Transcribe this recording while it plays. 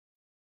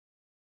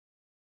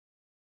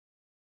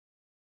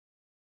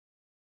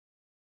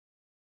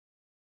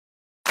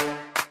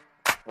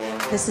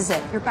This is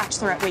it, your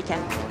bachelorette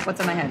weekend.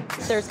 What's in my head?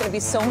 There's gonna be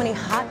so many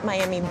hot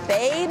Miami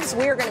babes.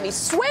 We are gonna be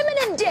swimming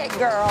in dick,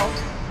 girl.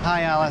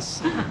 Hi,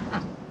 Alice.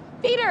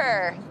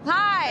 Peter,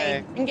 hi.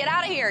 Hey. And get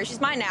out of here, she's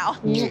mine now.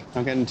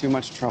 Don't get in too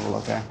much trouble,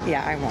 okay?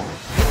 Yeah, I won't.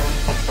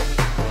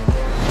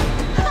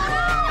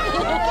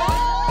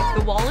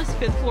 The Wallace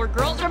 5th floor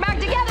girls are back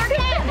together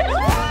again.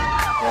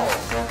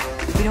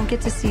 We don't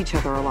get to see each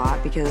other a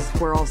lot because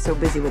we're all so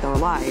busy with our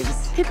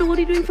lives. Hey, but what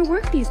are you doing for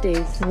work these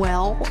days?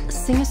 Well,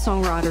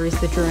 singer-songwriter is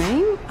the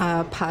dream,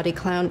 party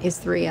clown is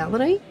the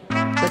reality.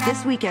 But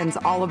this weekend's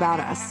all about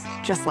us,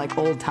 just like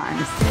old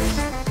times.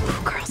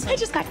 Girls, I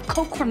just got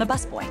coke from the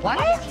busboy.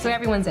 What? So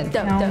everyone's in.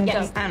 Don't.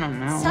 I don't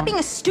know. Stop being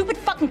a stupid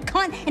fucking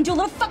cunt and do a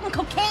little fucking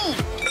cocaine.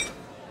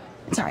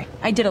 Sorry,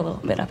 I did a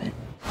little bit of it.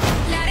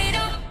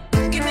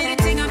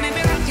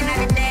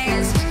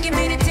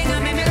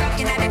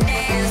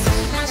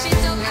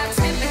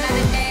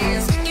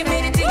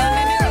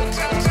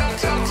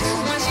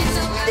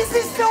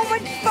 This is so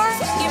much fun.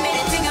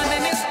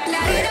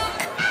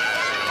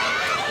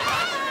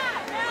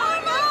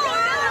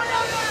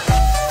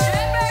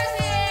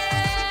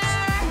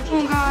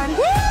 Oh, God.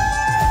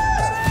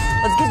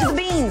 Let's get to the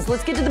beans.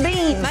 Let's get to the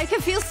beans. Make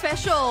it feel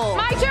special.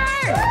 My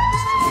turn.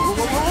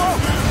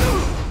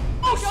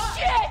 Oh,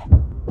 shit!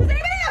 Does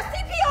anybody have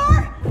CPR?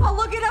 I'll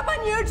look it up on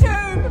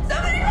YouTube.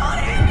 Somebody call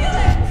an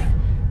ambulance.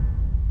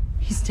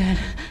 He's dead.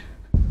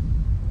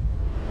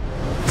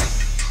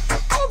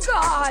 Oh,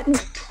 God.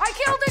 I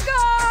killed a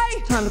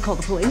guy. Time to call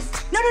the police.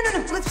 No.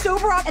 Let's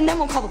sober up and then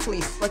we'll call the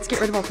police. Let's get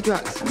rid of all the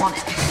drugs. Want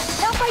it.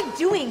 Not by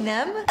doing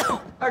them.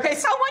 Okay,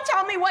 someone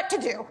tell me what to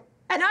do,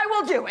 and I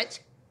will do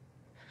it.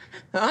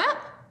 Huh?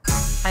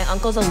 My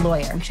uncle's a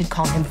lawyer. We should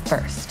call him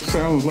first.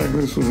 Sounds like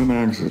this was an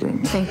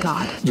accident. Thank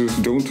God.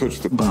 Just don't touch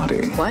the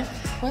body. What?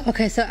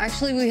 Okay, so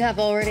actually we have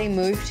already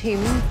moved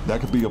him.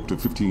 That could be up to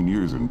 15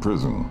 years in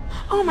prison.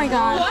 Oh my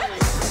God.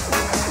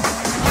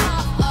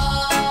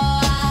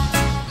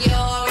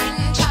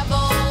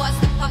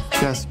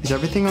 Jess, is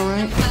everything all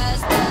right?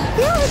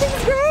 Yeah,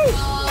 everything's great.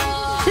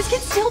 This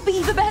could still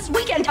be the best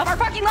weekend of our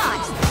fucking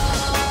lives.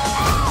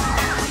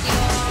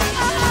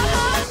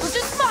 Let's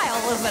just smile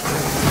a little bit.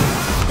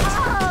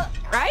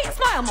 Right?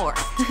 Smile more.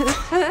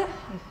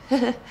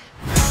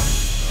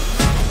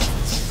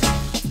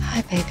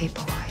 Hi, baby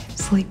boy.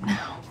 Sleep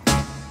now.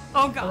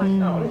 Oh, God.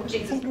 No.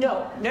 Jesus.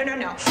 No.